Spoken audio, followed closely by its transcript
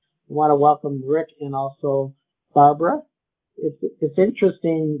I want to welcome Rick and also Barbara. It's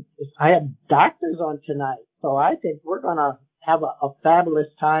interesting. I have doctors on tonight, so I think we're going to have a fabulous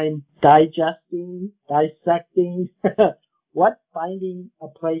time digesting, dissecting what finding a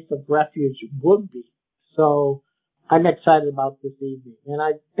place of refuge would be. So I'm excited about this evening. And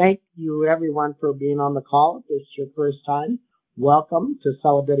I thank you, everyone, for being on the call. If this is your first time, welcome to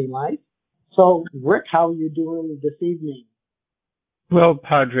Celebrating Life. So, Rick, how are you doing this evening? Well,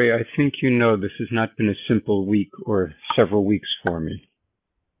 Padre, I think you know this has not been a simple week or several weeks for me.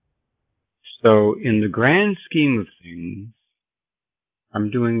 So, in the grand scheme of things,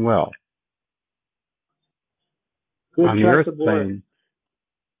 I'm doing well. Good On the choice earth of words. plane,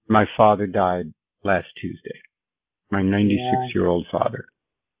 my father died last Tuesday, my 96-year-old father.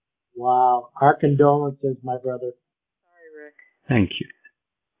 Wow. Our condolences, my brother. Sorry, Rick. Thank you.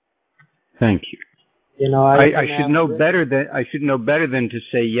 Thank you. You know, I should know better than to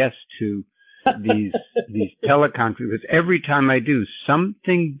say yes to these teleconferences. Every time I do,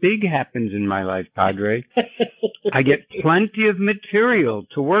 something big happens in my life, Padre. I get plenty of material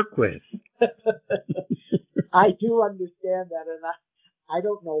to work with. I do understand that, and I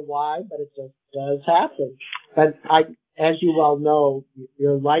don't know why, but it just does happen. But as you well know,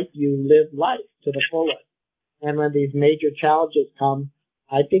 your life, you live life to the fullest. And when these major challenges come,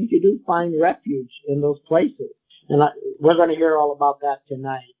 I think you do find refuge in those places. And we're going to hear all about that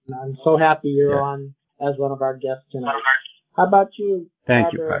tonight. And I'm so happy you're on as one of our guests tonight. How about you, Thank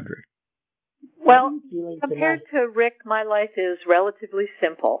Barbara? you, Padre. Well, compared to Rick, my life is relatively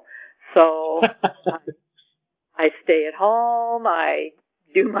simple. So I stay at home, I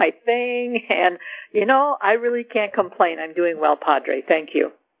do my thing, and, I really can't complain. I'm doing well, Padre. Thank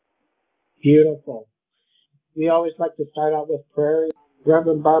you. Beautiful. We always like to start out with prayer.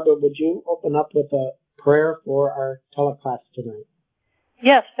 Reverend Barbara, would you open up with a prayer for our teleclass tonight?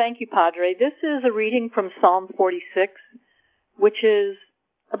 Yes, thank you, Padre. This is a reading from Psalm 46, which is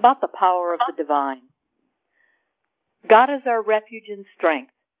about the power of the divine. God is our refuge and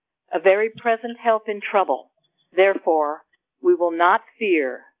strength, a very present help in trouble. Therefore, we will not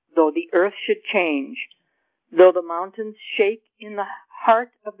fear, though the earth should change, though the mountains shake in the heart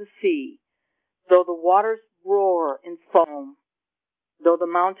of the sea, though the waters roar in foam, though the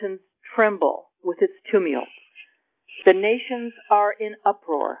mountains tremble with its tumult. The nations are in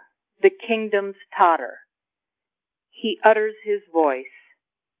uproar, the kingdoms totter. He utters his voice,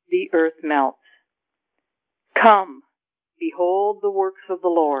 the earth melts. Come, behold the works of the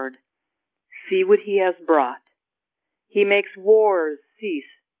Lord. See what he has brought. He makes wars cease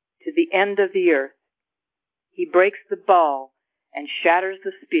to the end of the earth. He breaks the bow and shatters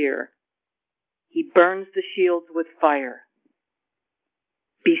the spear. He burns the shields with fire.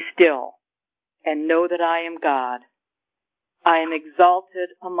 Be still and know that I am God. I am exalted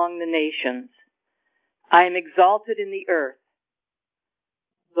among the nations. I am exalted in the earth.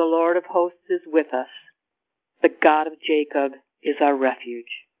 The Lord of hosts is with us. The God of Jacob is our refuge.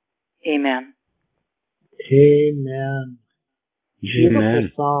 Amen. Amen. Beautiful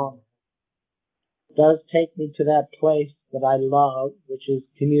Amen. song. It does take me to that place that I love, which is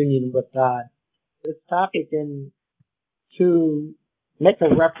communion with God. This topic, and to make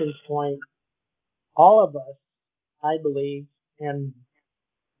a reference point, all of us, I believe, and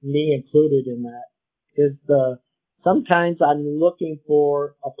me included in that, is sometimes I'm looking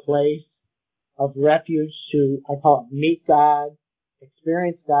for a place of refuge to, I call it, meet God,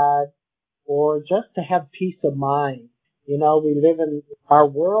 experience God, or just to have peace of mind. We live in our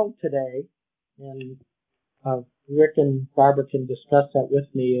world today, and Rick and Barbara can discuss that with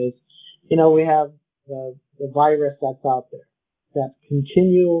me, is, we have the virus that's out there, that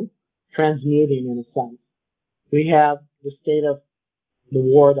continual transmuting in a sense. We have the state of the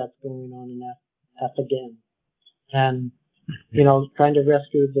war that's going on in Afghanistan. And, trying to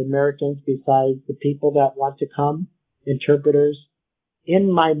rescue the Americans besides the people that want to come, interpreters. In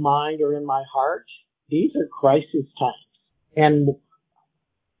my mind or in my heart, these are crisis times. And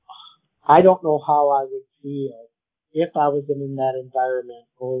I don't know how I would feel if I was in that environment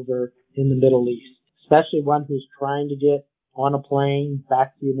over in the Middle East, especially one who's trying to get on a plane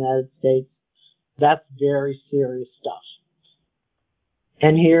back to the United States. That's very serious stuff.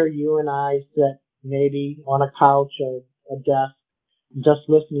 And here you and I sit maybe on a couch or a desk just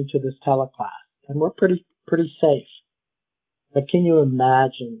listening to this teleclass, and we're pretty safe. But can you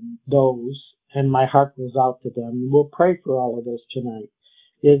imagine those, and my heart goes out to them, and we'll pray for all of those tonight,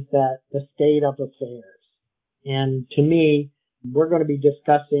 is that the state of affairs. And to me, we're going to be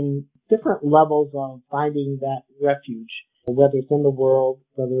discussing different levels of finding that refuge, whether it's in the world,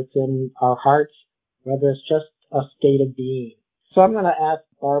 whether it's in our hearts, whether it's just a state of being. So I'm going to ask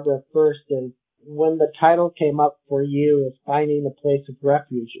Barbara, first is when the title came up for you as finding a place of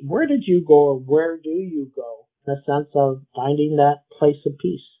refuge, where did you go or where do you go in the sense of finding that place of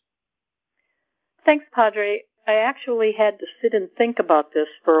peace? Thanks, Padre. I actually had to sit and think about this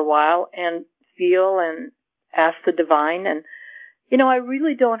for a while and feel and ask the divine. And, I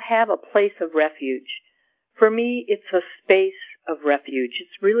really don't have a place of refuge. For me, it's a space of refuge.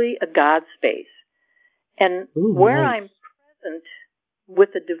 It's really a God space. And where nice. I'm present with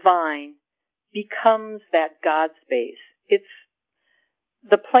the divine becomes that God space. It's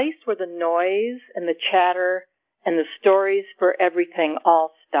the place where the noise and the chatter and the stories for everything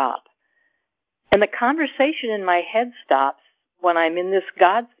all stop. And the conversation in my head stops when I'm in this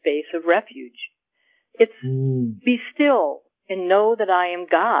God space of refuge. It's be still and know that I am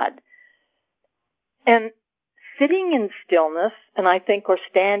God. And sitting in stillness, and I think, or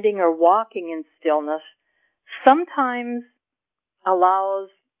standing or walking in stillness, sometimes allows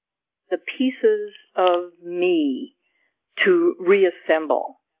the pieces of me to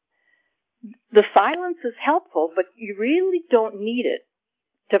reassemble. The silence is helpful, but you really don't need it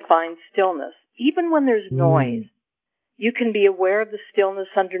to find stillness. Even when there's noise, you can be aware of the stillness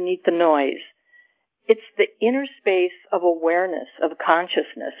underneath the noise. It's the inner space of awareness, of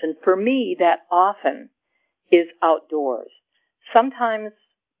consciousness, and for me, that often is outdoors. Sometimes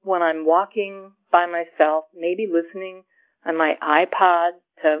when I'm walking by myself, maybe listening on my iPod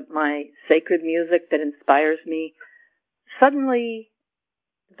to my sacred music that inspires me, suddenly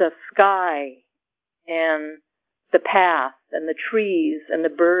the sky and the path and the trees and the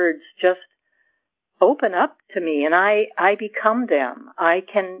birds just open up to me, and I become them. I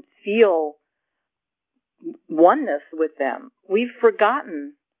can feel oneness with them. We've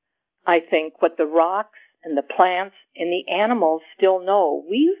forgotten, I think, what the rocks and the plants and the animals still know.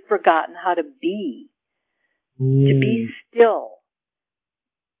 We've forgotten how to be still,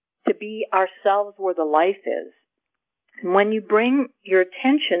 to be ourselves where the life is. And when you bring your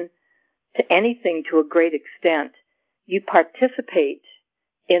attention to anything to a great extent, you participate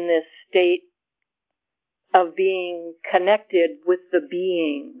in this state of being connected with the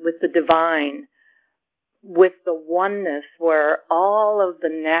being, with the divine, with the oneness where all of the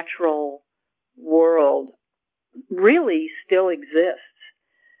natural world really still exists.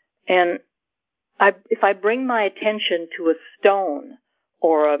 And if I bring my attention to a stone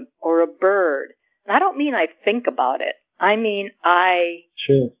or a bird, and I don't mean I think about it. I mean I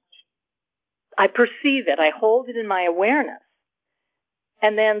perceive it. I hold it in my awareness.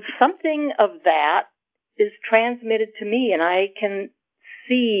 And then something of that is transmitted to me, and I can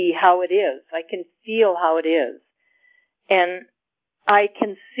see how it is. I can feel how it is. And I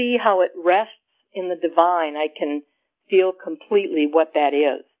can see how it rests in the divine. I can feel completely what that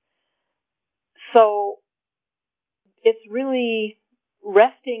is. So it's really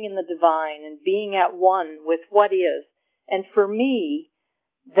resting in the divine and being at one with what is. And for me,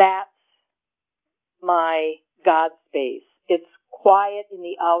 that's my God space. It's quiet in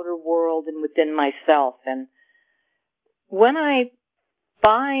the outer world and within myself. And when I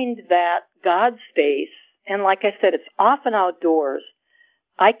find that God space, and like I said, it's often outdoors,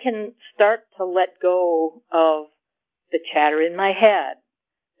 I can start to let go of the chatter in my head,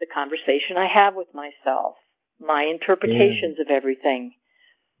 the conversation I have with myself, my interpretations of everything.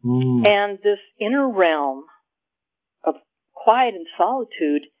 And this inner realm of quiet and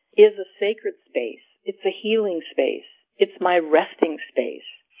solitude is a sacred space. It's a healing space. It's my resting space.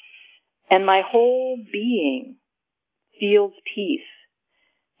 And my whole being feels peace.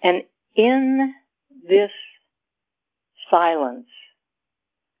 And in this silence,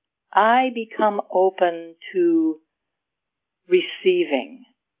 I become open to receiving.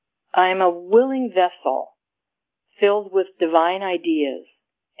 I'm a willing vessel filled with divine ideas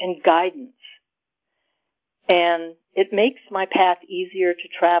and guidance. And it makes my path easier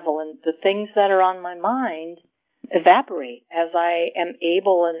to travel, and the things that are on my mind evaporate as I am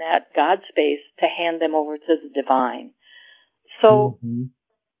able in that God space to hand them over to the divine. So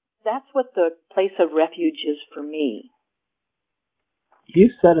that's what the place of refuge is for me. You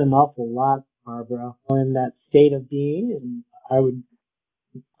said an awful lot, Barbara, in that state of being, and I would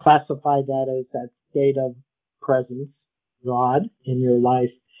classify that as that state of presence, God, in your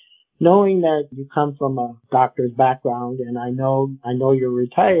life. Knowing that you come from a doctor's background, and I know you're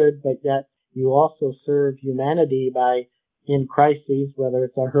retired, but yet you also serve humanity by, in crises, whether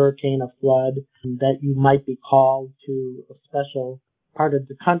it's a hurricane, a flood, that you might be called to a special part of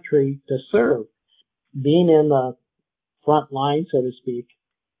the country to serve. Being in the front line, so to speak,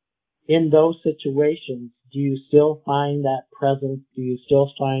 in those situations, do you still find that presence? Do you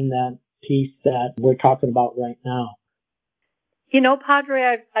still find that peace that we're talking about right now?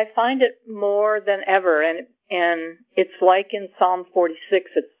 Padre, I find it more than ever, and it's like in Psalm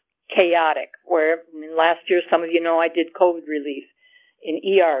 46, it's chaotic. Where last year, some of you know, I did COVID relief in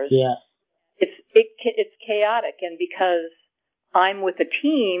ERs. Yeah. It's chaotic, and because I'm with a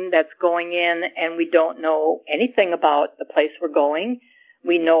team that's going in, and we don't know anything about the place we're going,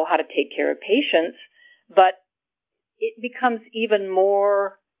 we know how to take care of patients, but it becomes even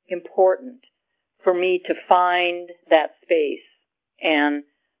more important for me to find that space and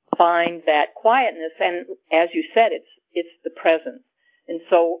find that quietness. And as you said, it's the presence. And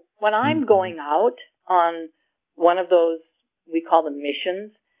so when I'm going out on one of those, we call them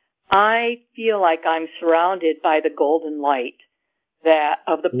missions, I feel like I'm surrounded by the golden light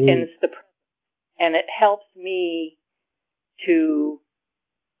of the and it's the presence, and it helps me to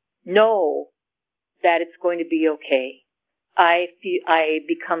know that it's going to be okay. I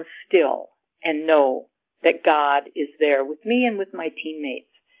become still and know that God is there with me and with my teammates,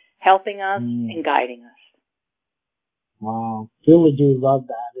 helping us and guiding us. Wow. Really do love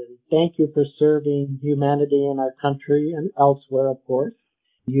that. And thank you for serving humanity in our country and elsewhere, of course.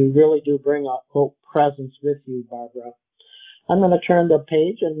 You really do bring a hope presence with you, Barbara. I'm going to turn the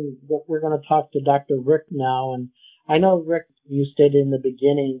page, and we're going to talk to Dr. Rick now. And I know, Rick, you stated in the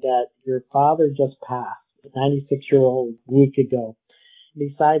beginning that your father just passed, 96-year-old, a week ago.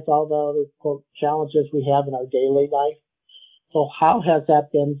 Besides all the other, quote, challenges we have in our daily life. So how has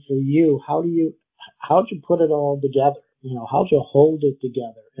that been for you? How'd you put it all together? How'd you hold it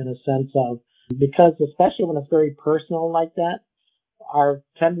together in a sense of, because especially when it's very personal like that, our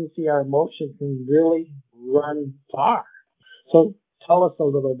tendency, our emotions can really run far. So tell us a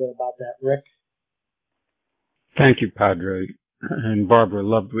little bit about that, Rick. Thank you, Padre. And Barbara,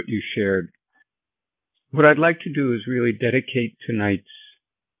 loved what you shared. What I'd like to do is really dedicate tonight's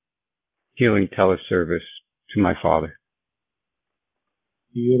healing teleservice to my father.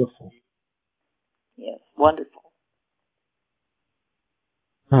 Beautiful. Yes, wonderful.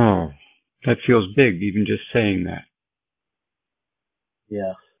 Oh, that feels big, even just saying that.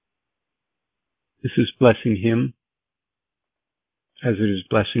 Yeah. This is blessing him as it is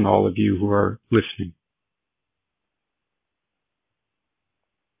blessing all of you who are listening.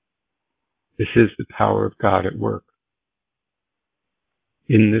 This is the power of God at work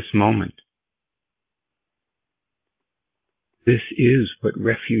in this moment. This is what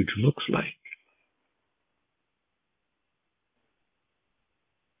refuge looks like.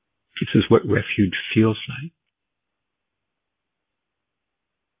 This is what refuge feels like.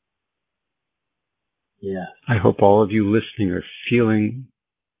 Yeah. I hope all of you listening are feeling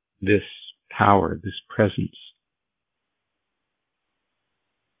this power, this presence.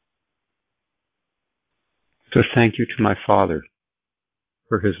 So thank you to my father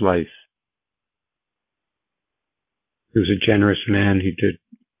for his life. He was a generous man. He did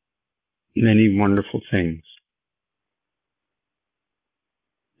many wonderful things.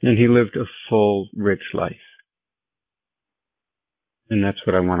 And he lived a full, rich life. And that's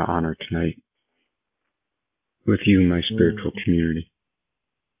what I want to honor tonight with you, my spiritual community.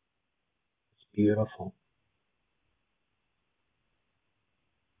 It's beautiful.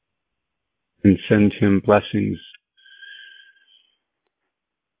 And send him blessings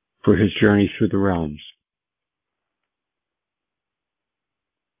for his journey through the realms.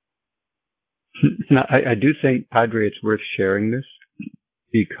 Now, I do think, Padre, it's worth sharing this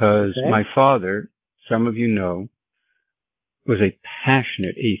because my father, some of you know, was a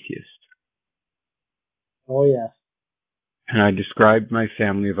passionate atheist. Oh, yes. And I described my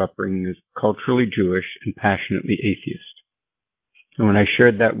family of upbringing as culturally Jewish and passionately atheist. And when I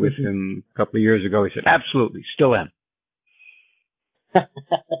shared that with him a couple of years ago, he said, absolutely, still am.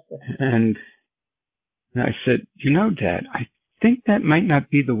 And I said, Dad, I think that might not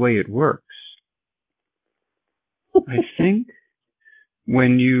be the way it works. I think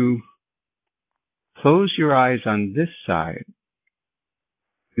when you close your eyes on this side,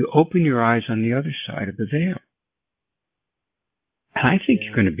 you open your eyes on the other side of the veil. And I think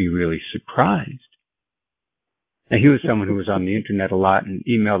you're going to be really surprised. Now, he was someone who was on the internet a lot and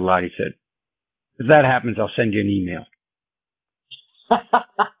emailed a lot. He said, if that happens, I'll send you an email.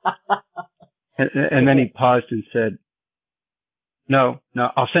 And then he paused and said, no,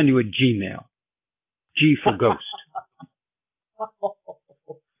 I'll send you a Gmail. G for ghost.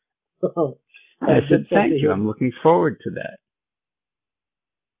 I said, thank you. I'm looking forward to that.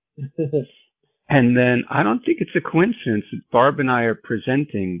 And then I don't think it's a coincidence that Barb and I are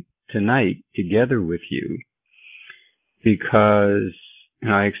presenting tonight together with you because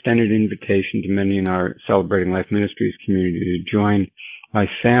I extended an invitation to many in our Celebrating Life Ministries community to join my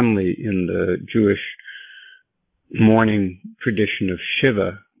family in the Jewish morning tradition of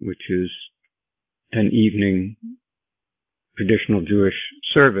Shiva, which is an evening traditional Jewish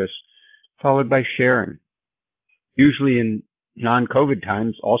service, followed by sharing. Usually in non-COVID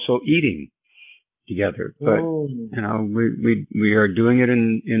times, also eating together. But we are doing it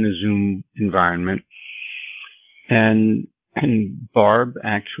in a Zoom environment. And Barb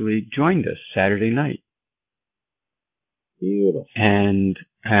actually joined us Saturday night. Beautiful. And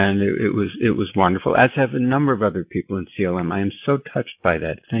it was wonderful, as have a number of other people in CLM. I am so touched by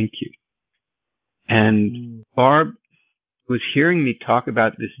that. Thank you. And Barb was hearing me talk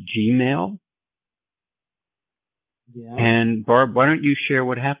about this Gmail. Yeah. And Barb, why don't you share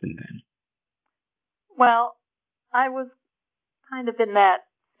what happened then? Well, I was kind of in that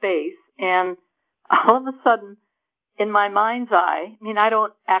space, and all of a sudden, in my mind's eye, I mean, I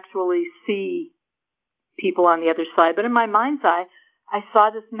don't actually see people on the other side, but in my mind's eye, I saw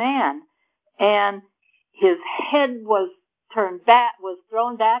this man, and his head was thrown back,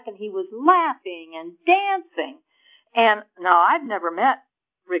 and he was laughing and dancing. And now, I've never met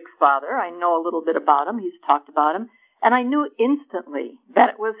Rick's father. I know a little bit about him. He's talked about him. And I knew instantly that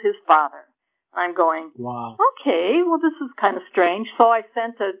it was his father. I'm going, wow. Okay, well, this is kind of strange. So I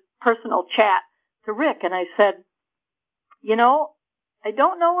sent a personal chat to Rick, and I said, I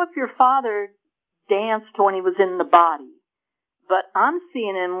don't know if your father danced when he was in the body, but I'm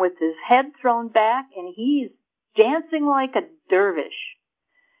seeing him with his head thrown back, and he's dancing like a dervish.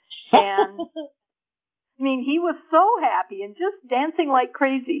 And, I mean, he was so happy and just dancing like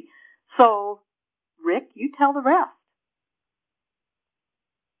crazy. So, Rick, you tell the rest.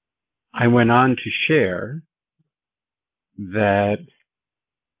 I went on to share that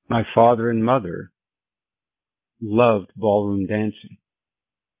my father and mother loved ballroom dancing.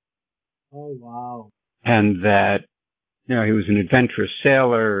 Oh, wow. And that, he was an adventurous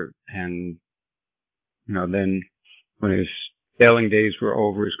sailor, and, then when his sailing days were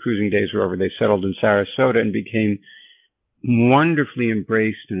over, his cruising days were over, they settled in Sarasota and became wonderfully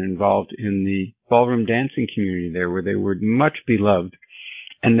embraced and involved in the ballroom dancing community there, where they were much beloved,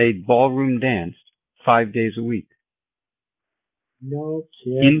 and they ballroom danced 5 days a week. No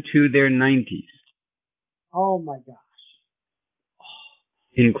kidding. Into their 90s. Oh my gosh.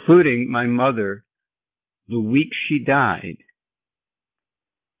 Including my mother, the week she died.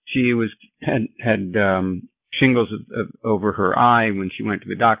 She had shingles over her eye when she went to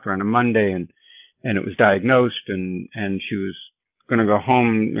the doctor on a Monday, and it was diagnosed, and she was going to go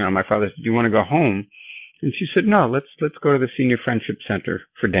home. My father said, "Do you want to go home?" And she said, "No, let's go to the Senior Friendship Center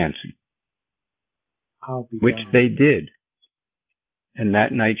for dancing," which they did. And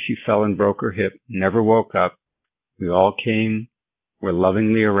that night she fell and broke her hip, never woke up. We all came, were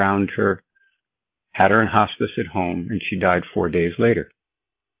lovingly around her, had her in hospice at home, and she died 4 days later.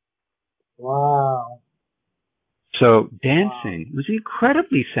 Wow. So dancing was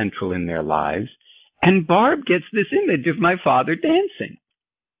incredibly central in their lives, and Barb gets this image of my father dancing.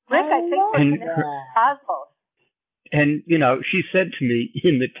 Rick, I think we're connected to Cosmos. And, she said to me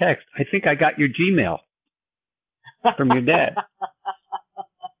in the text, "I think I got your Gmail from your dad."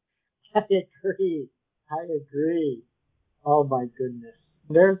 I agree. Oh my goodness.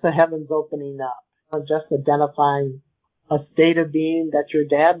 There's the heavens opening up. Just identifying a state of being that your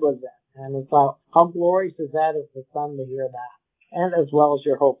dad was in. And it's like, how glorious is that as the son to hear that? And as well as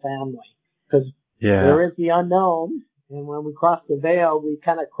your whole family. Because there is the unknown. And when we cross the veil, we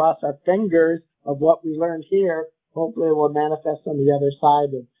kind of cross our fingers of what we learned here. Hopefully it will manifest on the other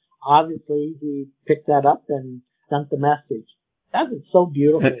side. And obviously he picked that up and sent the message. That was so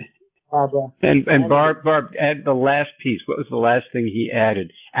beautiful. Barbara. And Barb, add the last piece. What was the last thing he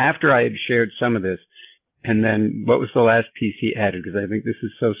added? After I had shared some of this, and then what was the last piece he added? Because I think this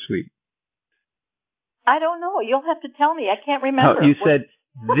is so sweet. I don't know. You'll have to tell me. I can't remember. Oh, you said,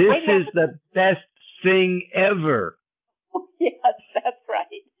 "This is the best thing ever." Yes, that's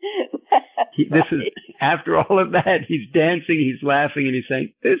right. After all of that, he's dancing, he's laughing, and he's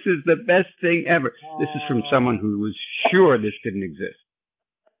saying, "This is the best thing ever." This is from someone who was sure this didn't exist.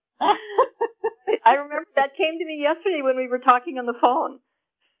 I remember that came to me yesterday when we were talking on the phone.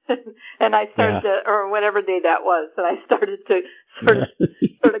 And I started to, or whatever day that was, and I started to sort of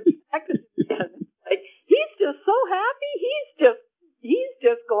connect with him. Like, he's just so happy. He's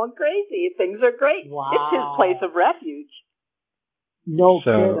just going crazy. Things are great. Wow. It's his place of refuge. No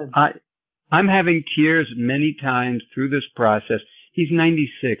kidding. I'm having tears many times through this process. He's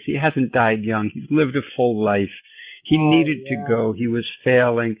 96. He hasn't died young. He's lived a full life. He needed to go. He was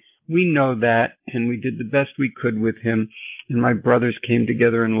failing. We know that, and we did the best we could with him. And my brothers came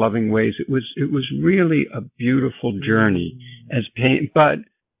together in loving ways. It was really a beautiful journey, but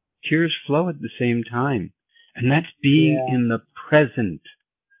tears flow at the same time. And that's being in the present,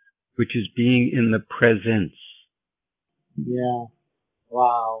 which is being in the presence. Yeah.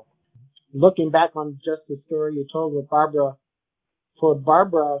 Wow. Looking back on just the story you told with Barbara, for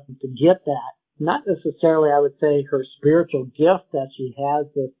Barbara to get that, not necessarily, I would say, her spiritual gift that she has,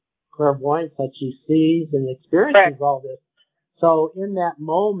 this clairvoyance that she sees and experiences all this. So in that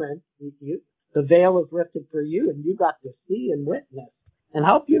moment, the veil was lifted for you, and you got to see and witness. And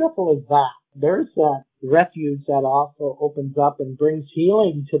how beautiful is that? There's that refuge that also opens up and brings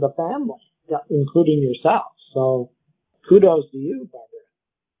healing to the family, including yourself. So kudos to you, Barbara.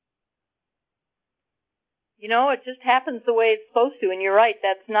 You know, it just happens the way it's supposed to, and you're right,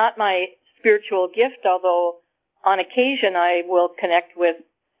 that's not my spiritual gift, although on occasion I will connect with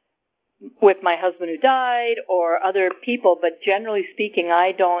my husband who died or other people, but generally speaking,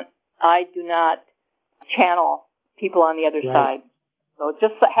 I do not channel people on the other side. So it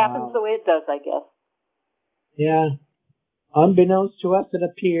just happens the way it does, I guess. Yeah. Unbeknownst to us, it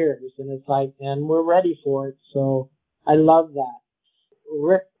appears, and it's like, and we're ready for it. So I love that.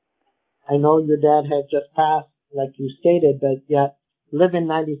 Rick, I know your dad had just passed, like you stated, but yet living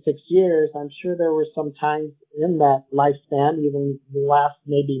 96 years, I'm sure there were some times in that lifespan, even the last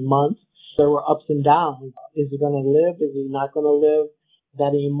maybe months, there were ups and downs. Is he going to live? Is he not going to live?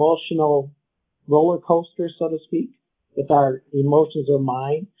 That emotional roller coaster, so to speak, with our emotions or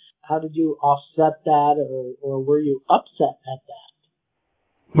mind. How did you offset that, or were you upset at that?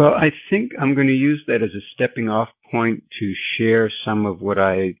 Well, I think I'm going to use that as a stepping off point to share some of what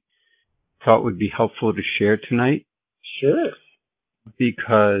I thought would be helpful to share tonight. Sure.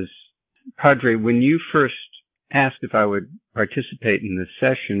 Because, Padre, when you first asked if I would participate in this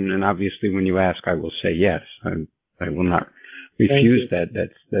session, and obviously when you ask, I will say yes. I will not refuse that.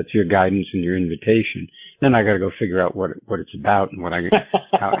 That's your guidance and your invitation. Then I got to go figure out what it's about and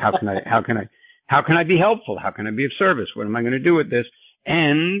how can I be helpful? How can I be of service? What am I going to do with this?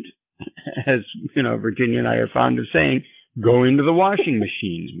 And as you know, Virginia and I are fond of saying, go into the washing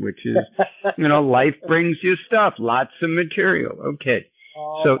machine, which is, life brings you stuff, lots of material. Okay.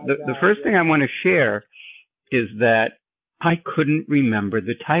 So the first thing I want to share is that I couldn't remember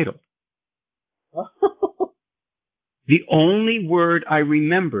the title. The only word I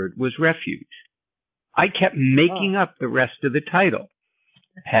remembered was refuge. I kept making up the rest of the title.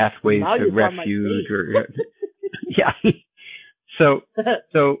 Pathways to refuge yeah. So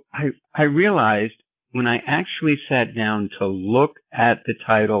I realized when I actually sat down to look at the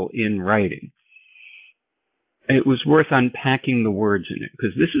title in writing, it was worth unpacking the words in it,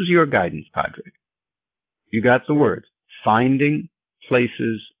 because this is your guidance, Padre. You got the words, finding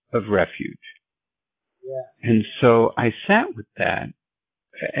places of refuge. Yeah. And so I sat with that,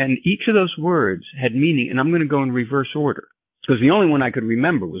 and each of those words had meaning, and I'm going to go in reverse order, because the only one I could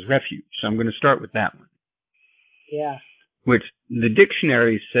remember was refuge, so I'm going to start with that one. Yeah. Which the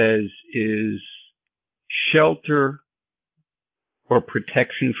dictionary says is shelter or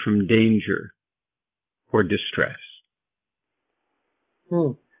protection from danger or distress.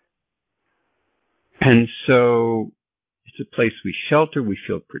 And so it's a place we shelter, we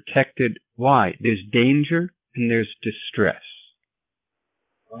feel protected. Why? There's danger and there's distress.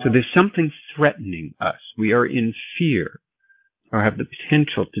 So there's something threatening us. We are in fear or have the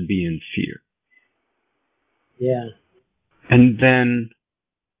potential to be in fear. Yeah. And then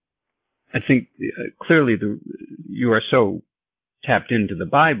I think clearly you are so tapped into the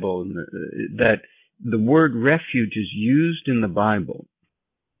Bible that the word refuge is used in the Bible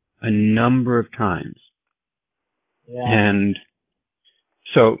a number of times. Yeah. And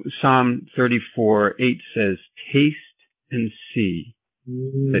so Psalm 34:8 says, taste and see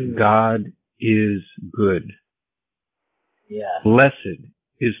that God is good. Yeah. Blessed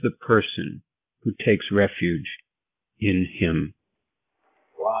is the person who takes refuge in him.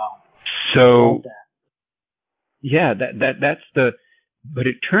 Wow. So, yeah, that's but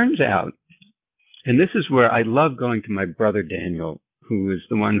it turns out, and this is where I love going to my brother Daniel, who is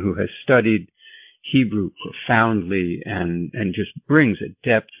the one who has studied Hebrew profoundly and just brings a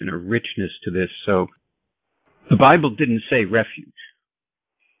depth and a richness to this. So the Bible didn't say refuge.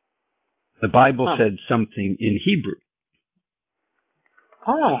 The Bible said something in Hebrew.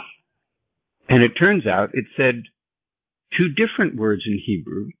 And it turns out it said two different words in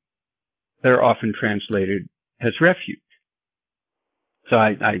Hebrew that are often translated as refuge. So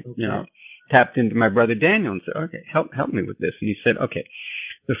I tapped into my brother Daniel and said, okay, help me with this. And he said, okay,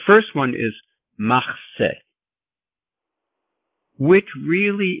 the first one is machse, which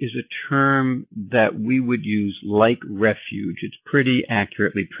really is a term that we would use like refuge. It's pretty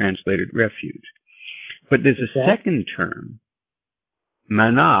accurately translated refuge. But there's a second term,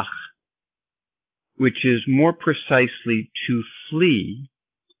 manach, which is more precisely to flee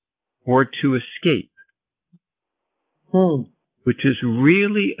or to escape, which is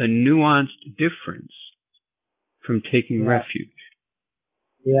really a nuanced difference from taking refuge.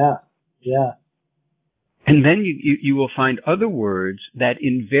 Yeah, yeah. And then you will find other words that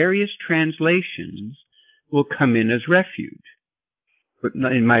in various translations will come in as refuge. But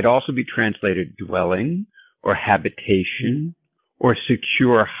it might also be translated dwelling or habitation or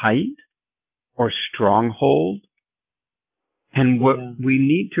secure height or stronghold. And what we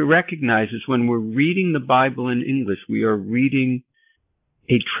need to recognize is when we're reading the Bible in English, we are reading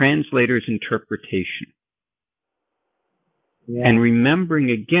a translator's interpretation. Yeah. And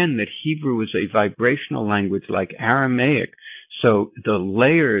remembering again that Hebrew is a vibrational language like Aramaic, so the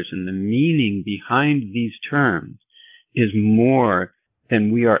layers and the meaning behind these terms is more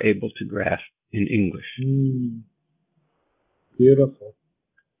than we are able to grasp in English. Beautiful.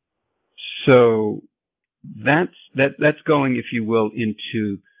 So that's going, if you will,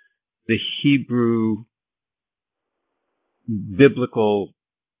 into the Hebrew biblical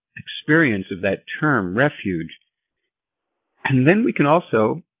experience of that term, refuge. And then we can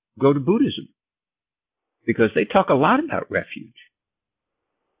also go to Buddhism, because they talk a lot about refuge.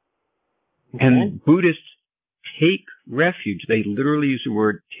 Okay. And Buddhists take refuge. They literally use the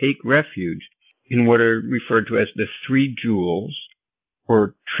word take refuge in what are referred to as the three jewels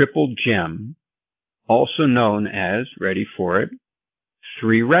or triple gem, also known as, ready for it,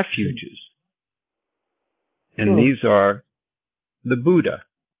 three refuges. And these are the Buddha.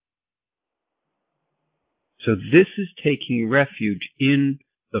 So this is taking refuge in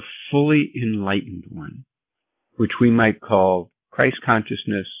the fully enlightened one, which we might call Christ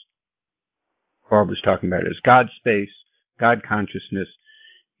consciousness. Barb was talking about it as God space, God consciousness.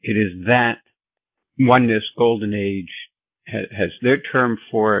 It is that oneness, golden age, has their term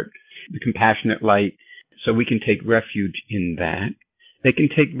for it, the compassionate light. So we can take refuge in that. They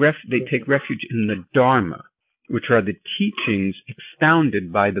take refuge in the Dharma, which are the teachings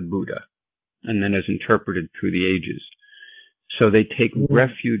expounded by the Buddha, and then as interpreted through the ages. So they take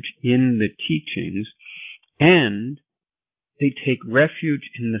refuge in the teachings, and they take refuge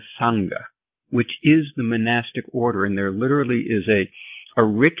in the Sangha, which is the monastic order. And there literally is a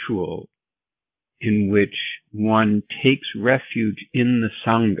ritual in which one takes refuge in the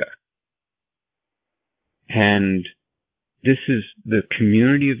Sangha. And this is the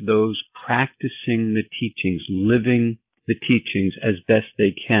community of those practicing the teachings, living the teachings as best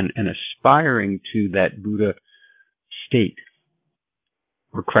they can, and aspiring to that Buddha state,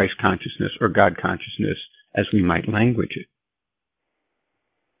 or Christ consciousness, or God consciousness, as we might language it.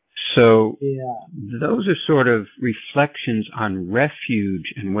 So those are sort of reflections on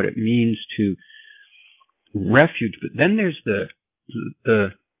refuge and what it means to refuge. But then there's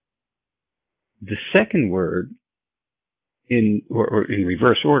the second word in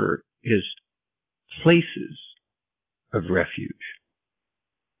reverse order is places of refuge.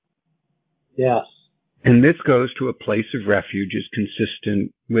 Yes. And this goes to a place of refuge is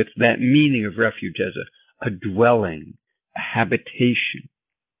consistent with that meaning of refuge as a dwelling, a habitation,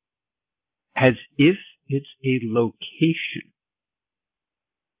 as if it's a location.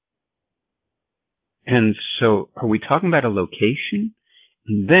 And so are we talking about a location?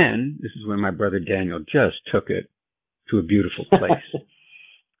 And then, this is when my brother Daniel just took it to a beautiful place.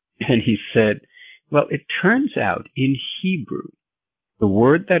 And he said, well, it turns out in Hebrew, the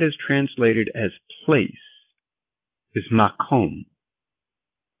word that is translated as place is makom.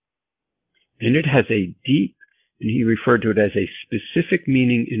 And it has a deep, and he referred to it as a specific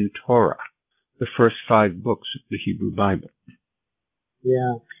meaning in Torah, the first 5 books of the Hebrew Bible.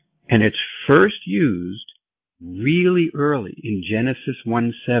 Yeah. And it's first used really early in Genesis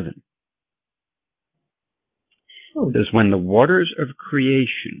 1:7. Because when the waters of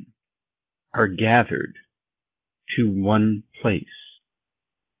creation are gathered to one place.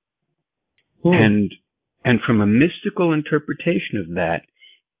 And from a mystical interpretation of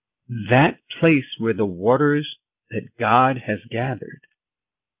that place where the waters that God has gathered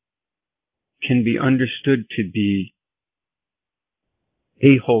can be understood to be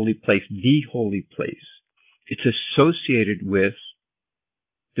a holy place, the holy place. It's associated with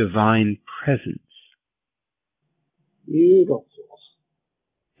divine presence. Beautiful.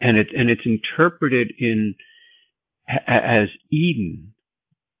 And it's interpreted as Eden.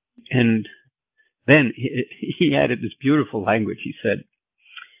 And then he added this beautiful language. He said,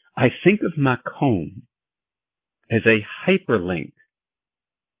 I think of Makom as a hyperlink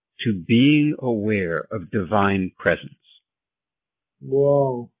to being aware of divine presence.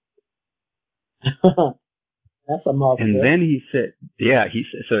 Whoa. That's a mouthful. And then he said,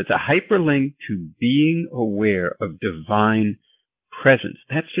 so it's a hyperlink to being aware of divine presence.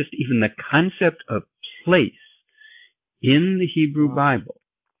 That's just even the concept of place in the Hebrew Bible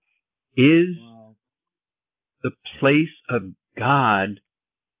is the place of God,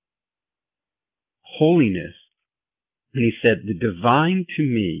 holiness. And he said, the divine to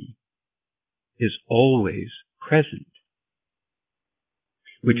me is always present,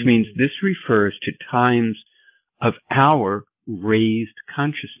 which means this refers to times of our raised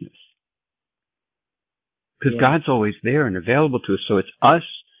consciousness. Because God's always there and available to us. So it's us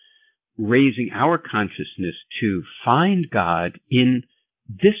raising our consciousness to find God in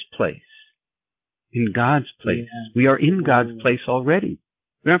this place, in God's place. Yeah. We are in God's place already.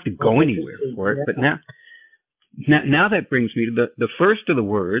 We don't have to go anywhere for it. But now that brings me to the first of the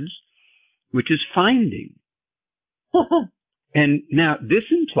words, which is finding. And now this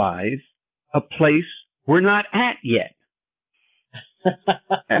implies a place we're not at yet.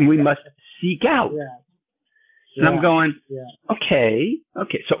 And we must seek out. Yeah. And I'm going, okay.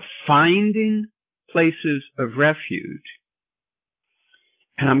 So finding places of refuge.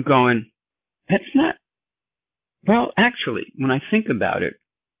 And I'm going, that's not, well, actually, when I think about it,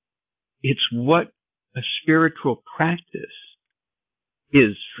 it's what a spiritual practice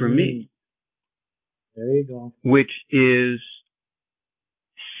is for me. There you go. Which is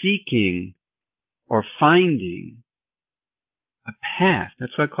seeking or finding a path.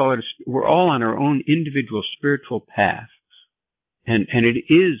 That's why I call it, we're all on our own individual spiritual path. And it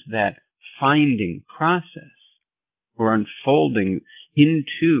is that finding process or unfolding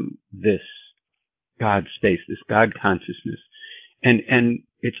into this God space, this God consciousness. And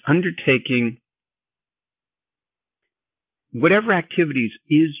it's undertaking whatever activities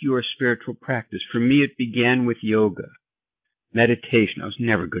is your spiritual practice. For me, it began with yoga, meditation. I was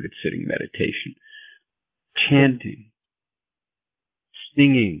never good at sitting meditation. Chanting,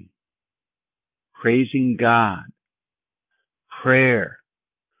 singing, praising God, prayer.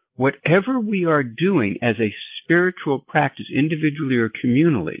 Whatever we are doing as a spiritual practice, individually or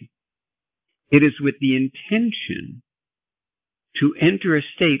communally, it is with the intention to enter a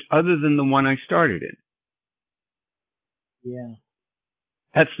state other than the one I started in. Yeah.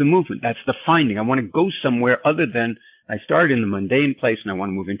 That's the movement. That's the finding. I want to go somewhere other than I started in the mundane place and I want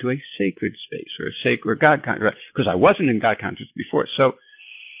to move into a sacred space or a sacred God consciousness, because I wasn't in God consciousness before. So,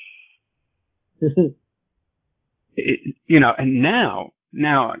 and now,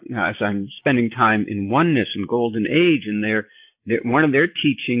 as I'm spending time in oneness and golden age, and one of their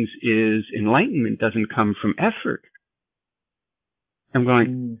teachings is enlightenment doesn't come from effort. I'm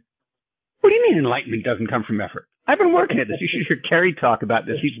going, what do you mean enlightenment doesn't come from effort? I've been working at this. You should hear Kerry talk about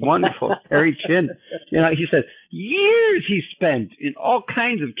this. He's wonderful. Kerry Chin. He says years he spent in all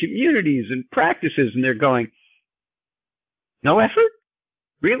kinds of communities and practices, and they're going, no effort?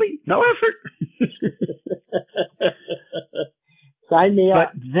 Really? No effort? Sign me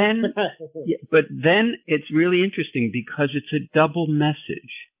up. But then it's really interesting because it's a double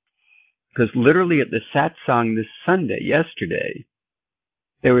message. Because literally at the satsang this yesterday,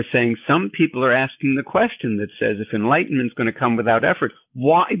 they were saying some people are asking the question that says, if enlightenment's going to come without effort,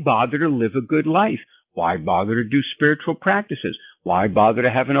 why bother to live a good life? Why bother to do spiritual practices? Why bother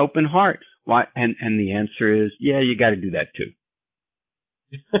to have an open heart? Why? And the answer is, yeah, you got to do that too.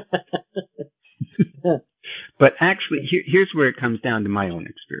 But actually, here's where it comes down to my own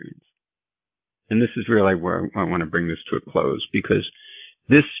experience. And this is really where I want to bring this to a close, because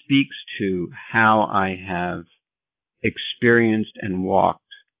this speaks to how I have experienced and walked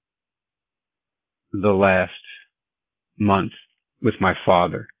the last month with my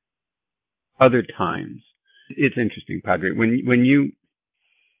father. Other times, it's interesting, Padre. When you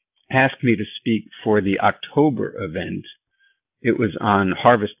asked me to speak for the October event, it was on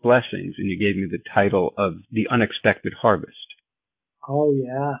harvest blessings, and you gave me the title of The Unexpected Harvest. Oh,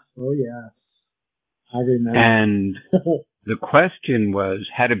 yeah. I remember. And the question was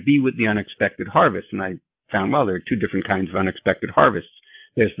how to be with the unexpected harvest. And I found, well, there are two different kinds of unexpected harvests.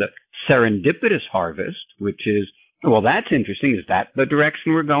 There's the serendipitous harvest, which is, well, that's interesting. Is that the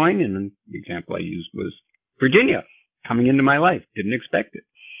direction we're going? And the example I used was Virginia coming into my life. Didn't expect it.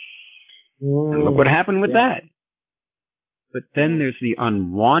 And look what happened with that. But then there's the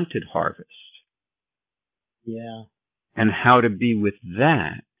unwanted harvest. Yeah. And how to be with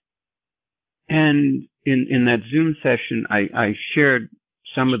that. And in that Zoom session, I shared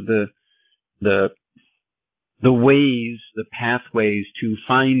some of the ways, the pathways to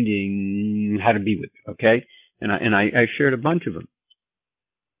finding how to be with it, okay? And I shared a bunch of them.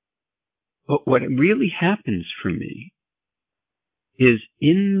 But what really happens for me is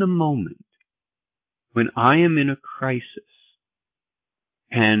in the moment, when I am in a crisis,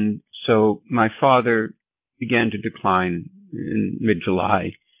 and so my father began to decline in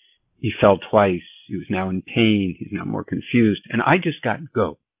mid-July. He fell twice. He was now in pain. He's now more confused. And I just got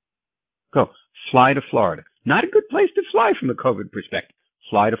go, fly to Florida. Not a good place to fly from a COVID perspective.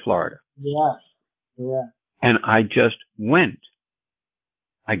 Fly to Florida. Yes. Yeah. And I just went.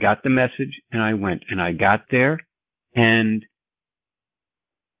 I got the message and I went, and I got there, and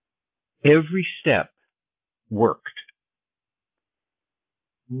every step worked.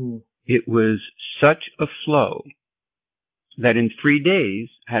 Mm. It was such a flow that in 3 days,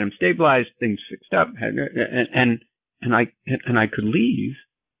 I had him stabilized, things fixed up, and I could leave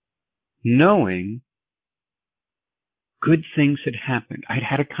knowing good things had happened. I'd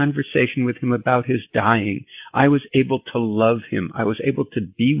had a conversation with him about his dying. I was able to love him. I was able to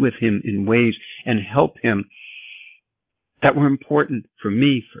be with him in ways and help him that were important for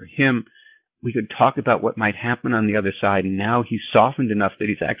me, for him. We could talk about what might happen on the other side, and now he's softened enough that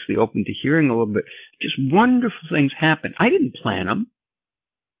he's actually open to hearing a little bit. Just wonderful things happen. I didn't plan them.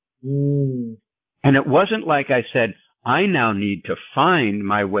 Mm. And it wasn't like I said, I now need to find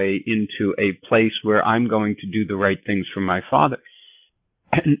my way into a place where I'm going to do the right things for my father.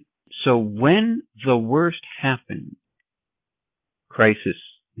 And so when the worst happened, crisis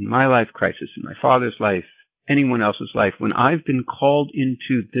in my life, crisis in my father's life, anyone else's life, when I've been called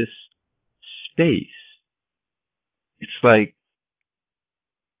into this space, it's like,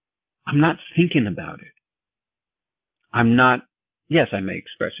 I'm not thinking about it. I'm not, yes, I may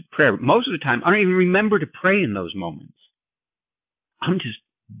express a prayer, but most of the time, I don't even remember to pray in those moments. I'm just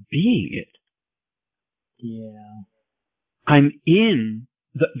being it. Yeah. I'm in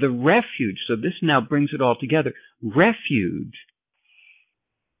the refuge. So this now brings it all together. Refuge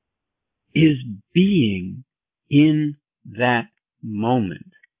is being in that moment.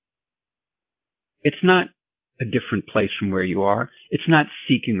 It's not a different place from where you are. It's not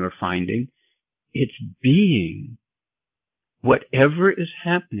seeking or finding. It's being whatever is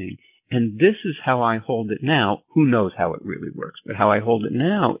happening. And this is how I hold it now. Who knows how it really works? But how I hold it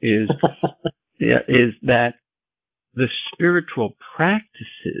now is that the spiritual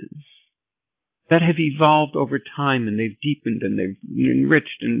practices that have evolved over time, and they've deepened and they've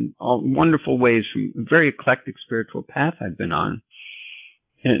enriched in all wonderful ways from a very eclectic spiritual path I've been on,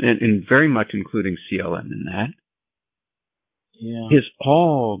 and very much including CLM in that, is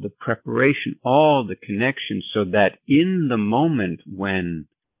all the preparation, all the connection, so that in the moment when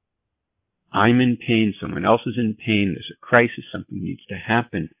I'm in pain, someone else is in pain, there's a crisis, something needs to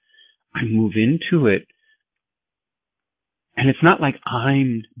happen, I move into it. And it's not like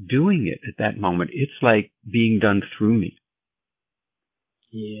I'm doing it at that moment. It's like being done through me.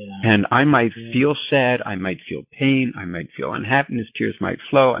 Yeah. And I might feel sad. I might feel pain. I might feel unhappiness. Tears might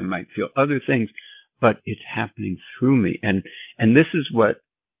flow. I might feel other things, but it's happening through me. And this is what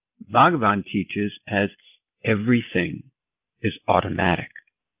Bhagavan teaches as everything is automatic.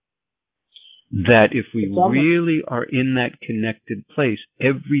 That if we really are in that connected place,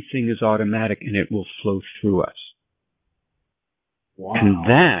 everything is automatic and it will flow through us. Wow. And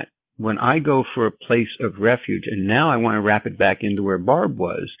that, when I go for a place of refuge, and now I want to wrap it back into where Barb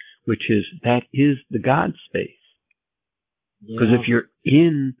was, which is, that is the God space. Because if you're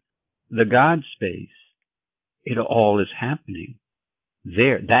in the God space, it all is happening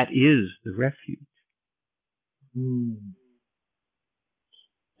there. That is the refuge. Mm.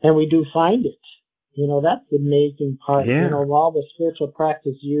 And we do find it. You know, that's the amazing part. Yeah. You know, all the spiritual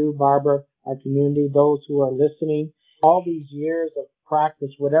practice, you, Barbara, our community, those who are listening, all these years of practice,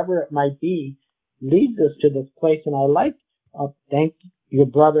 whatever it might be, leads us to this place. And I like, thank your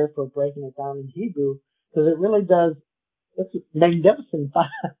brother for breaking it down in Hebrew, because it really does, it's magnificent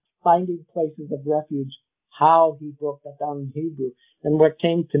finding places of refuge, how he broke that down in Hebrew. And what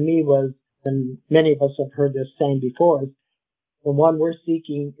came to me was, and many of us have heard this saying before, is the one we're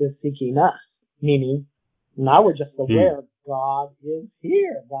seeking is seeking us, meaning now we're just aware God is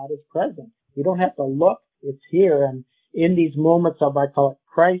here. God is present. We don't have to look. It's here. And in these moments of, I call it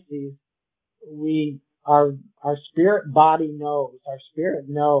crises, our spirit body knows, our spirit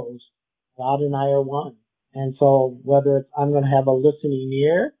knows God and I are one. And so whether it's I'm going to have a listening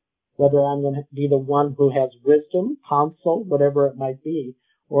ear, whether I'm going to be the one who has wisdom, counsel, whatever it might be,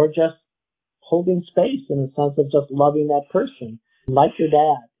 or just holding space in a sense of just loving that person. Like your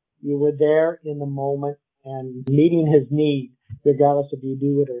dad, you were there in the moment and meeting his need, regardless if you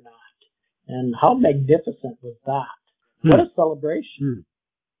do it or not. And how magnificent was that? What a celebration.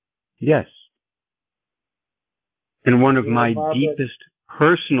 Yes. And one of my Barbara, deepest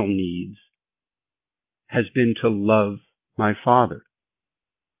personal needs has been to love my father.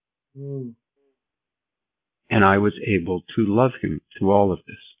 And I was able to love him through all of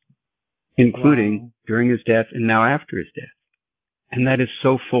this, including during his death and now after his death. And that is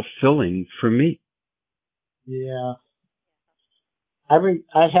so fulfilling for me. Yeah.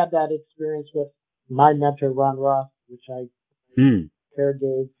 I had that experience with my mentor, Ron Ross, which I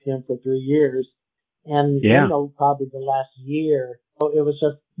caregave him for 3 years. And probably the last year, it was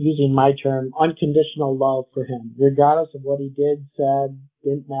just, using my term, unconditional love for him. Regardless of what he did, said,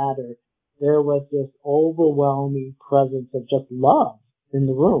 didn't matter. There was this overwhelming presence of just love in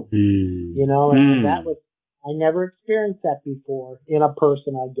the room. And that was, I never experienced that before in a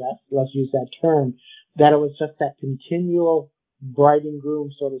person, I guess, let's use that term, that it was just that continual bride and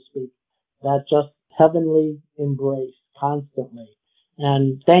groom, so to speak, that just heavenly embrace constantly.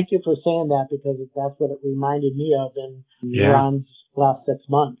 And thank you for saying that, because that's what it reminded me of in Ron's last 6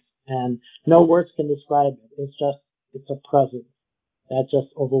 months. And no words can describe it. It's a presence that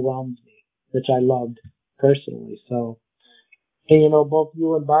just overwhelms me, which I loved personally. So, and both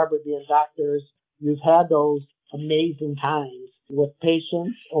you and Barbara being doctors, you've had those amazing times with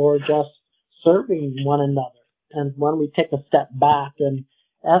patients or just serving one another. And when we take a step back, and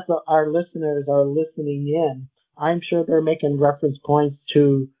as our listeners are listening in, I'm sure they're making reference points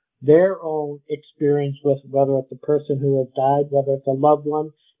to their own experience with, whether it's a person who has died, whether it's a loved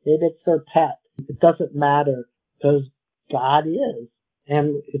one, maybe it's their pet. It doesn't matter, because God is.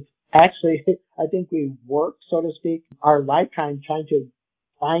 And it's actually, I think we work, so to speak, our lifetime trying to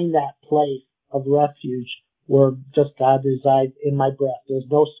find that place of refuge where just God resides in my breath. There's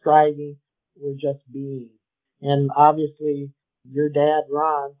no striving. We're just being. And obviously, your dad,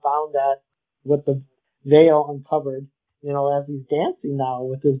 Ron, found that with the veil uncovered, as he's dancing now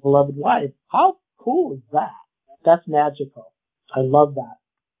with his beloved wife. How cool is that? That's magical. I love that.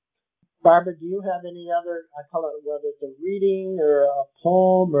 Barbara, do you have any other, I call it, whether it's a reading or a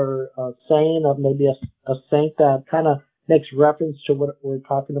poem or a saying of maybe a saint that kind of makes reference to what we're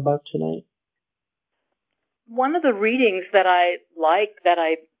talking about tonight? One of the readings that I like, that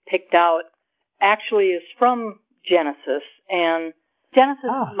I picked out, actually is from Genesis. And Genesis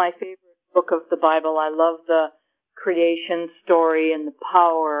is my favorite book of the Bible. I love the creation story and the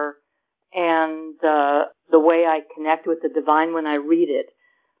power and the way I connect with the divine when I read it.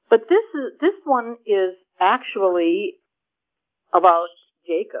 But this one is actually about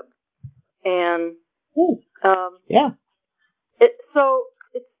Jacob. And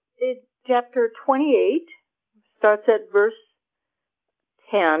it's chapter 28, starts at verse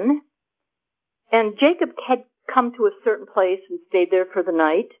 10. And Jacob had come to a certain place and stayed there for the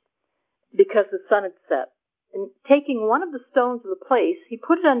night because the sun had set. And taking one of the stones of the place, he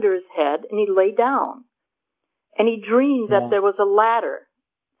put it under his head and he lay down. And he dreamed that there was a ladder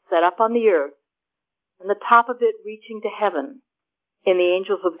set up on the earth, and the top of it reaching to heaven. And the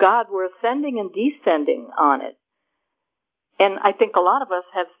angels of God were ascending and descending on it. And I think a lot of us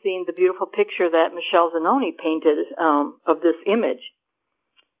have seen the beautiful picture that Michelle Zanoni painted of this image.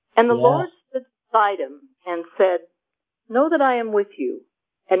 And the Lord stood beside him and said, "Know that I am with you,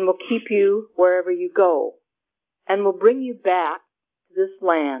 and will keep you wherever you go, and will bring you back to this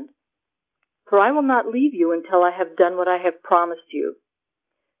land. For I will not leave you until I have done what I have promised you."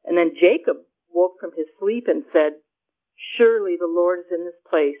 And then Jacob woke from his sleep and said, "Surely the Lord is in this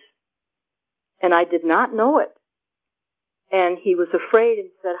place, and I did not know it." And he was afraid and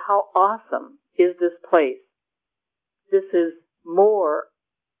said, "How awesome is this place? This is more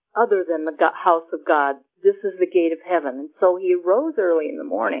other than the house of God. This is the gate of heaven." And so he arose early in the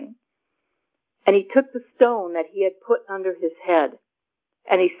morning, and he took the stone that he had put under his head,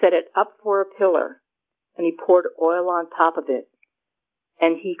 and he set it up for a pillar, and he poured oil on top of it,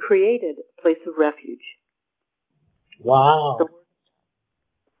 and he created a place of refuge. Wow.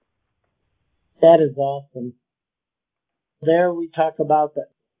 That is awesome. There we talk about that,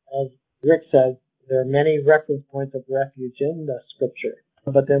 as Rick says, there are many reference points of refuge in the scripture.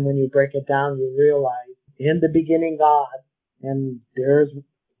 But then when you break it down, you realize in the beginning God, and there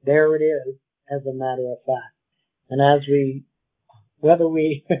it is, as a matter of fact. And whether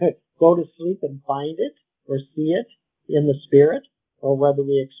we go to sleep and find it or see it in the spirit, or whether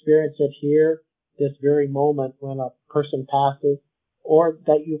we experience it here, this very moment when a person passes, or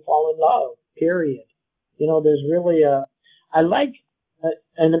that you fall in love, period. There's really I like,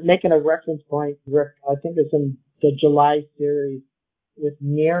 and making a reference point, Rick, I think it's in the July series with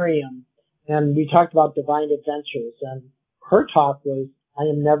Miriam, and we talked about divine adventures, and her talk was, "I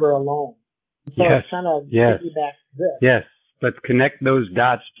am never alone." So it's kind of piggyback this. Yes, let's connect those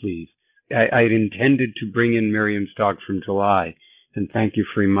dots, please. I had intended to bring in Miriam's talk from July, and thank you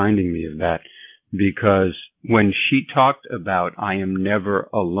for reminding me of that, because when she talked about "I am never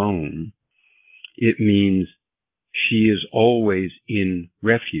alone," it means she is always in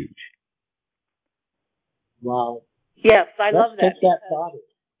refuge. Wow. Yes, I Let's love that. take that thought.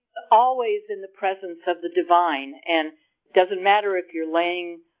 Always in the presence of the divine, and it doesn't matter if you're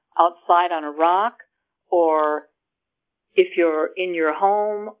laying outside on a rock, or if you're in your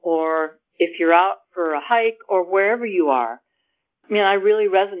home, or if you're out for a hike, or wherever you are. I mean, I really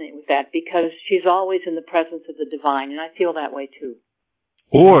resonate with that because she's always in the presence of the divine, and I feel that way too.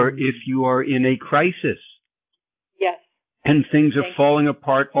 Or if you are in a crisis. Yes. And things are falling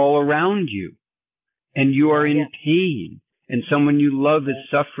apart all around you, and you are in pain, and someone you love is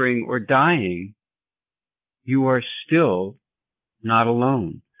suffering or dying, you are still not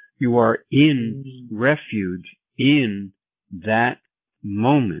alone. You are in refuge in that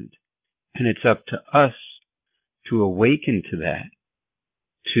moment. And it's up to us to awaken to that,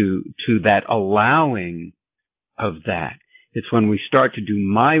 to that allowing of that. It's when we start to do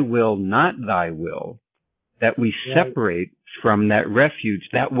my will, not thy will, that we separate from that refuge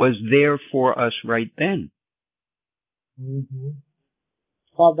that was there for us right then. Mm-hmm.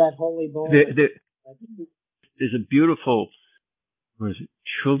 Called that holy moment. There's a beautiful, what is it,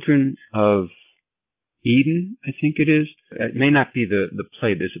 Children of Eden, I think it is. It may not be the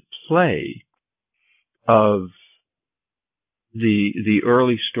play. There's a play of the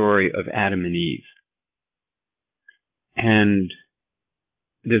early story of Adam and Eve. And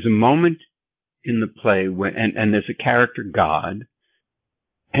there's a moment in the play when, and there's a character, God,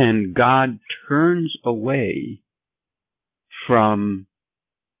 and God turns away from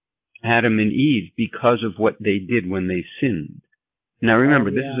Adam and Eve because of what they did when they sinned. Now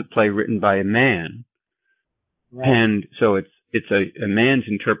remember, this is a play written by a man. Right. And so it's a man's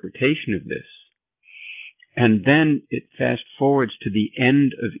interpretation of this. And then it fast forwards to the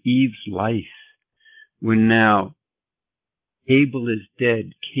end of Eve's life, when now Abel is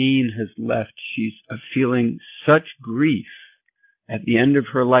dead, Cain has left, she's feeling such grief at the end of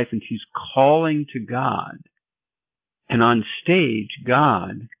her life, and she's calling to God. And on stage,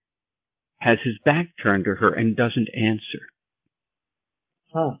 God has his back turned to her and doesn't answer.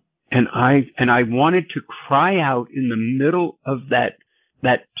 Huh. And I wanted to cry out in the middle of that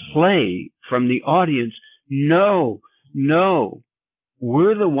play from the audience, no,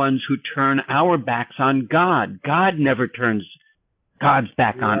 we're the ones who turn our backs on God. God never turns God's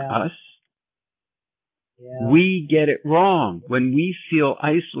back on us. Yeah. We get it wrong. When we feel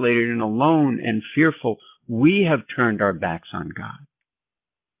isolated and alone and fearful, we have turned our backs on God.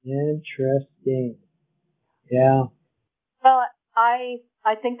 Interesting. Yeah. Well,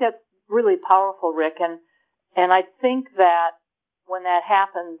 I think that's really powerful, Rick, and I think that when that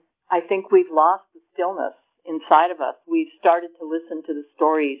happens, I think we've lost the stillness inside of us. We've started to listen to the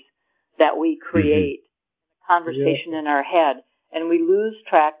stories that we create, conversation in our head, and we lose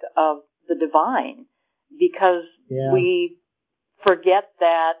track of the divine because we forget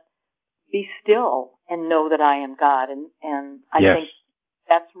that be still and know that I am God. And I think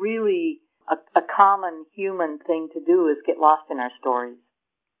that's really a common human thing to do, is get lost in our stories.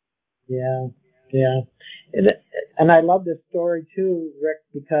 Yeah. And I love this story too, Rick,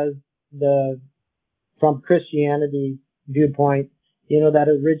 because from Christianity's viewpoint, that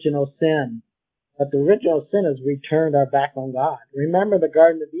original sin. But the original sin is we turned our back on God. Remember the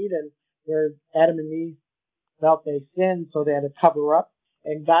Garden of Eden, where Adam and Eve felt they sinned, so they had to cover up.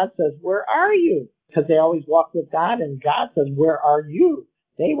 And God says, where are you? Because they always walked with God, and God says, where are you?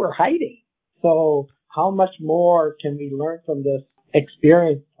 They were hiding. So how much more can we learn from this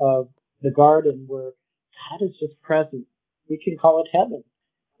experience of the garden where God is just present? We can call it heaven,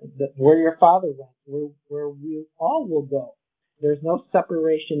 where your Father went, where we all will go. There's no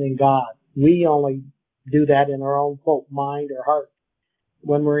separation in God. We only do that in our own, quote, mind or heart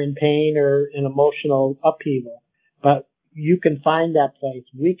when we're in pain or in emotional upheaval. But you can find that place.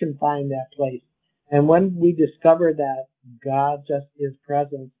 We can find that place. And when we discover that God just is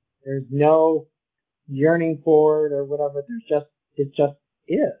present, there's no yearning for it or whatever. It just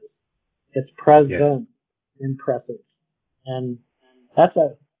is. It's present in presence. And that's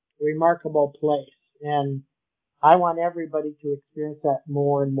a remarkable place. And I want everybody to experience that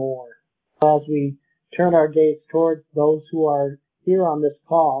more and more. As we turn our gaze towards those who are here on this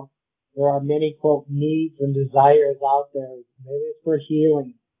call, there are many, quote, needs and desires out there. Maybe it's for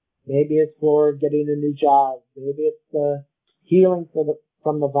healing. Maybe it's for getting a new job. Maybe it's healing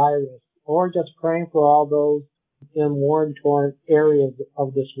from the virus, or just praying for all those in war-torn areas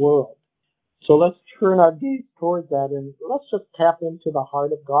of this world. So let's turn our gaze towards that, and let's just tap into the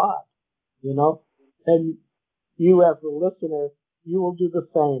heart of God, And you as a listener, you will do the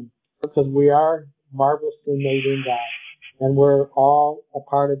same, because we are marvelously made in God, and we're all a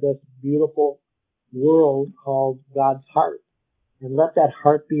part of this beautiful world called God's heart. And let that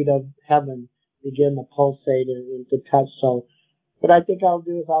heartbeat of heaven begin to pulsate and to touch. So what I think I'll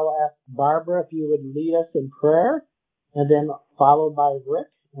do is I'll ask Barbara if you would lead us in prayer, and then followed by Rick,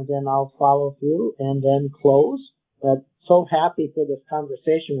 and then I'll follow through and then close. But so happy for this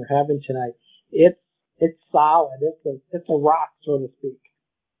conversation we're having tonight. It's solid. It's a rock, so to speak.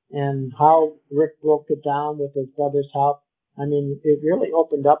 And how Rick broke it down with his brother's help. I mean, it really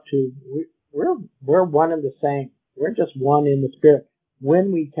opened up to we're one and the same. We're just one in the spirit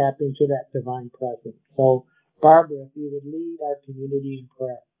when we tap into that divine presence. So, Barbara, if you would lead our community in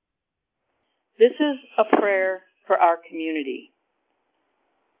prayer. This is a prayer for our community.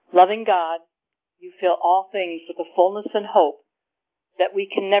 Loving God, you fill all things with a fullness and hope that we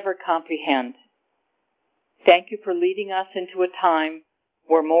can never comprehend. Thank you for leading us into a time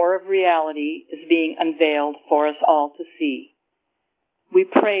where more of reality is being unveiled for us all to see. We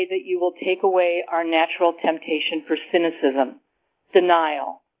pray that you will take away our natural temptation for cynicism,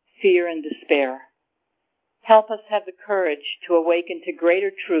 denial, fear, and despair. Help us have the courage to awaken to greater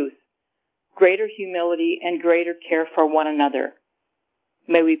truth, greater humility, and greater care for one another.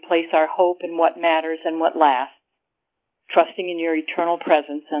 May we place our hope in what matters and what lasts, trusting in your eternal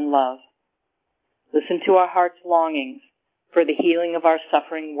presence and love. Listen to our heart's longings for the healing of our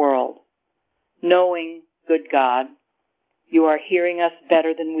suffering world, knowing, good God, you are hearing us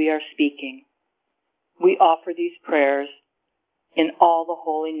better than we are speaking. We offer these prayers in all the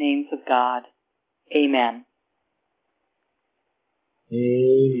holy names of God. Amen.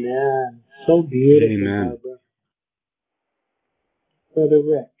 Amen. So beautiful, Amen. Barbara. Brother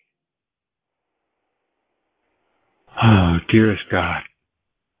Rick. Oh, dearest God,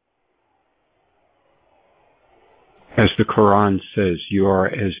 as the Quran says, you are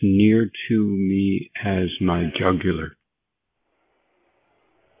as near to me as my jugular,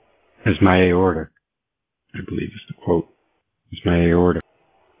 as my aorta, I believe is the quote, as my aorta.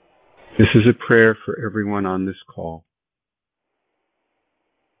 This is a prayer for everyone on this call.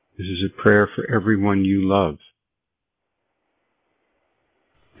 This is a prayer for everyone you love.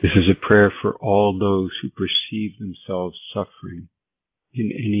 This is a prayer for all those who perceive themselves suffering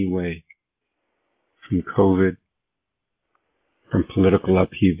in any way, from COVID, from political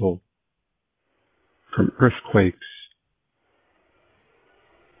upheaval, from earthquakes,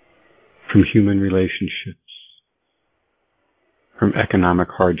 from human relationships, from economic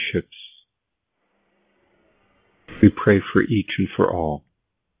hardships. We pray for each and for all.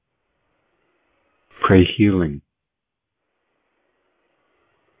 Pray healing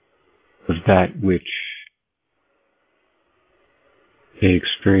of that which they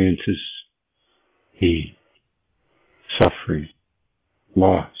experience as pain, suffering,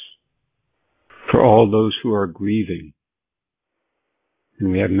 loss. For all those who are grieving,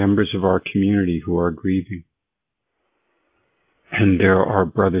 and we have members of our community who are grieving, and there are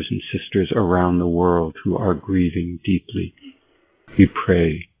brothers and sisters around the world who are grieving deeply. We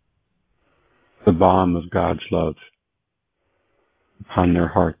pray the balm of God's love upon their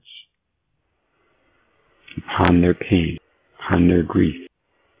hearts, upon their pain, upon their grief,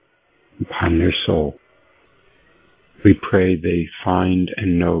 upon their soul. We pray they find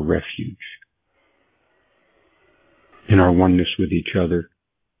and know refuge in our oneness with each other,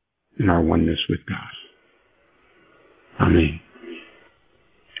 in our oneness with God. Amen.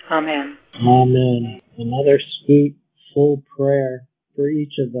 Amen. Amen. Another sweet, full prayer for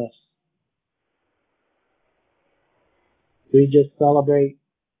each of us. We just celebrate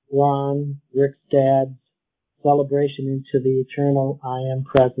Ron, Rick's dad's celebration into the eternal I Am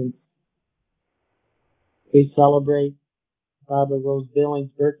presence. We celebrate Barbara Rose Billings'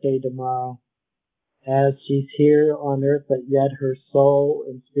 birthday tomorrow, as she's here on earth, but yet her soul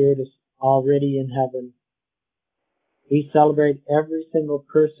and spirit is already in heaven. We celebrate every single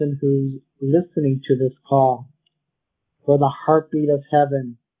person who's listening to this call, for the heartbeat of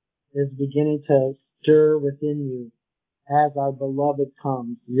heaven is beginning to stir within you as our beloved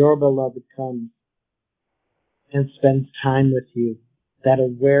comes, your beloved comes, and spends time with you. That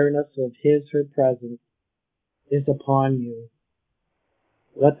awareness of his, her presence is upon you.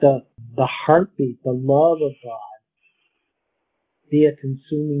 Let the heartbeat, the love of God, be a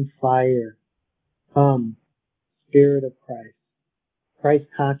consuming fire. Come, Spirit of Christ. Christ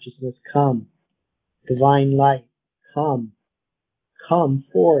consciousness, come. Divine light, come. Come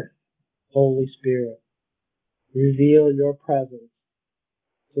forth, Holy Spirit. Reveal your presence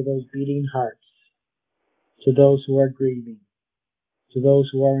to those beating hearts, to those who are grieving, to those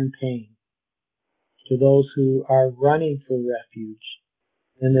who are in pain, to those who are running for refuge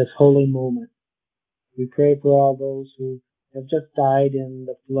in this holy moment. We pray for all those who have just died in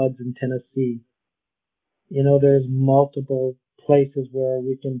the floods in Tennessee. There's multiple places where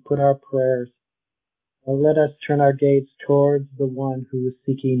we can put our prayers. But let us turn our gaze towards the one who is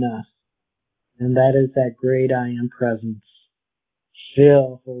seeking us, and that is that great I am presence.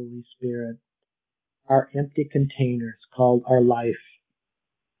 Fill, Holy Spirit, our empty containers called our life,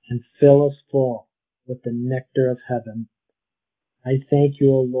 and fill us full with the nectar of heaven. I thank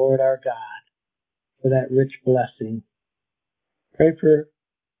you, O Lord our God, for that rich blessing. Pray for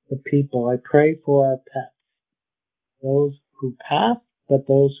the people. I pray for our pets, those who passed, but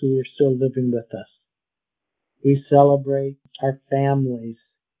those who are still living with us. We celebrate our families,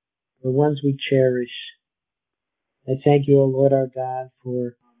 the ones we cherish. I thank you, O Lord our God,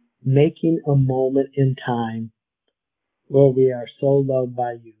 for making a moment in time where we are so loved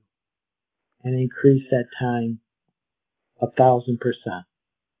by you, and increase that time 1,000%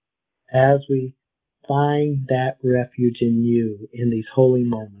 as we find that refuge in you in these holy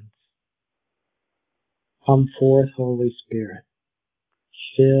moments. Come forth, Holy Spirit.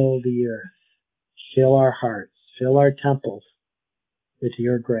 Fill the earth. Fill our hearts. Fill our temples with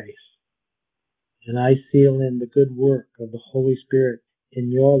your grace. And I seal in the good work of the Holy Spirit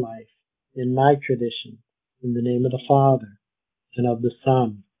in your life, in my tradition, in the name of the Father, and of the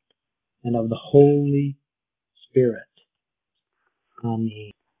Son, and of the Holy Spirit.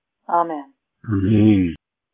 Amen. Amen. Amen.